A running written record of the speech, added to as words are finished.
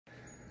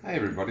Hey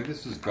everybody,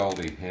 this is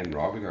Goldie Hen,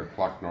 right? We've got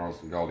Cluck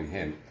Norris and Goldie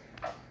Hen.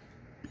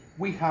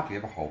 We hardly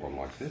ever hold on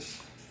like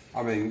this.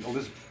 I mean,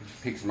 Elizabeth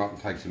picks them up and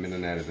takes them in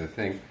and out of their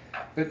thing.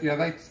 But, you know,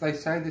 they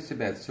say this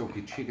about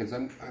silky chickens,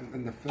 and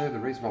the fur, the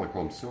reason why I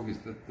call them silky is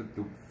that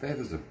the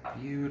feathers are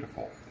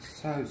beautiful.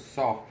 So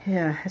soft.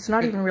 Yeah, it's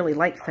not even really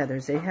like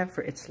feathers.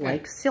 It's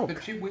like silk.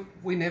 But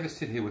we never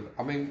sit here with,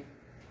 I mean,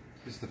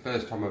 this is the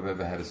first time I've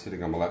ever had a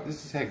sitting on my lap.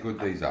 This is how good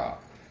these are.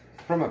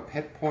 From a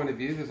pet point of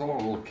view, there's a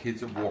lot of little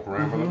kids that walk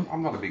around with them.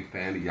 I'm not a big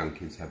fan of young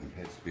kids having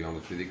pets, to be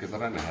honest with you, because I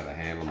don't know how to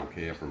handle them or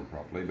care for them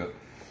properly, but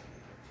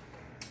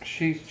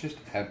she's just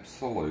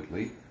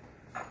absolutely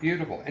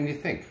beautiful. And you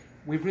think,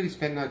 we've really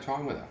spent no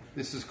time with her.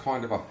 This is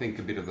kind of, I think,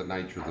 a bit of the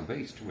nature of the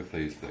beast with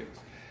these things.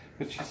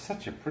 But she's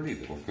such a pretty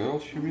little girl,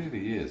 she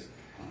really is.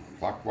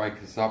 Cluck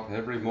wakes us up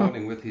every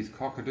morning with his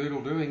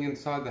cock-a-doodle-doing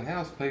inside the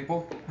house,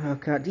 people. Oh,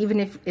 God. Even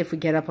if we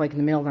get up, like, in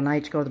the middle of the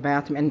night to go to the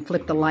bathroom and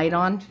flip the light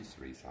on.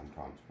 Rotisserie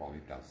sometimes while he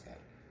does that.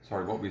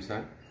 Sorry, what were you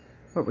saying?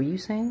 What were you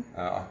saying?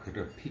 I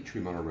could picture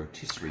him on a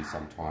rotisserie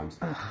sometimes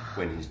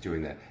when he's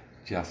doing that.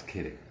 Just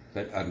kidding.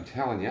 But I'm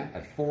telling you,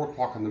 at 4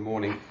 o'clock in the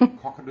morning,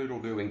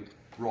 cock-a-doodle-doing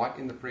right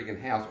in the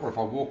friggin' house, or if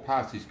I walk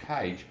past his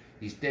cage,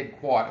 he's dead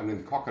quiet, and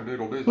then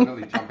cock-a-doodle-doos until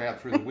he jump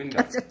out through the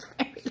window.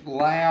 It's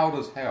loud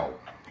as hell.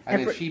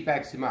 And then she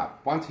backs him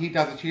up. Once he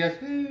does it, she goes,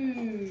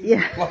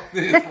 yeah, like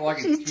this, like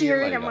she's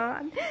cheering him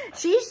on.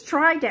 She's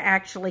tried to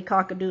actually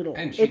cock-a-doodle.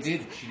 And she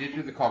did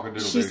do the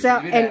cock-a-doodle. She's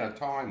out, been out of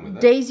time with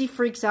it. Daisy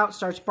freaks out,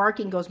 starts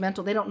barking, goes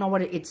mental. They don't know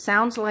what it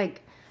sounds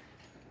like.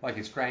 Like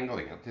he's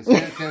strangling it.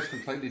 It sounds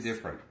completely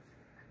different.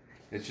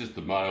 It's just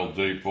the male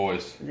deep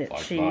voice,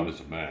 like mine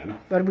as a man.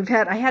 But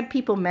I had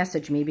people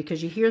message me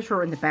because you hear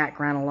her in the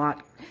background a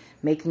lot,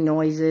 making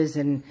noises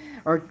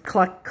or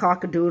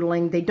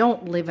cock-a-doodling. They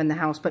don't live in the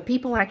house, but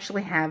people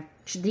actually have,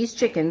 these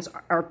chickens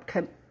are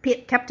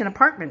kept in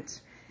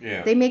apartments.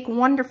 Yeah. They make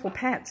wonderful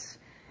pets,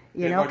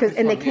 you know,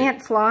 and they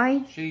can't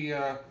fly.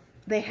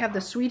 They have the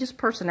sweetest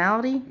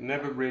personality.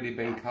 Never really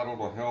been cuddled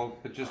or held,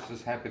 but just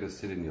as happy to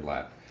sit in your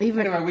lap.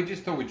 Anyway, we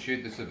just thought we'd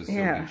shoot this at a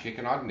silky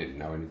chicken. I didn't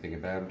know anything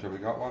about it until we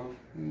got one.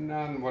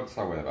 None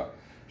whatsoever.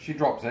 She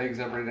drops eggs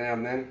every now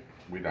and then.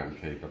 We don't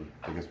keep them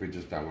because we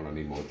just don't want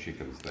any more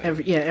chickens there.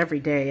 Every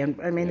day. And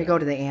I mean, they go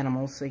to the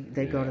animals.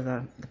 They go to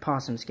the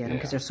possums, get them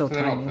because they're so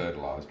tiny. They're not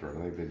fertilised or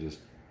anything. They're just,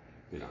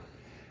 you know.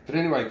 But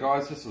anyway,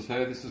 guys, this is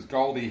her. This is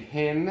Goldie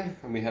Hen.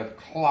 And we have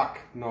Cluck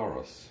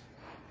Norris.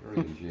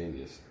 Very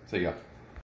ingenious. See ya.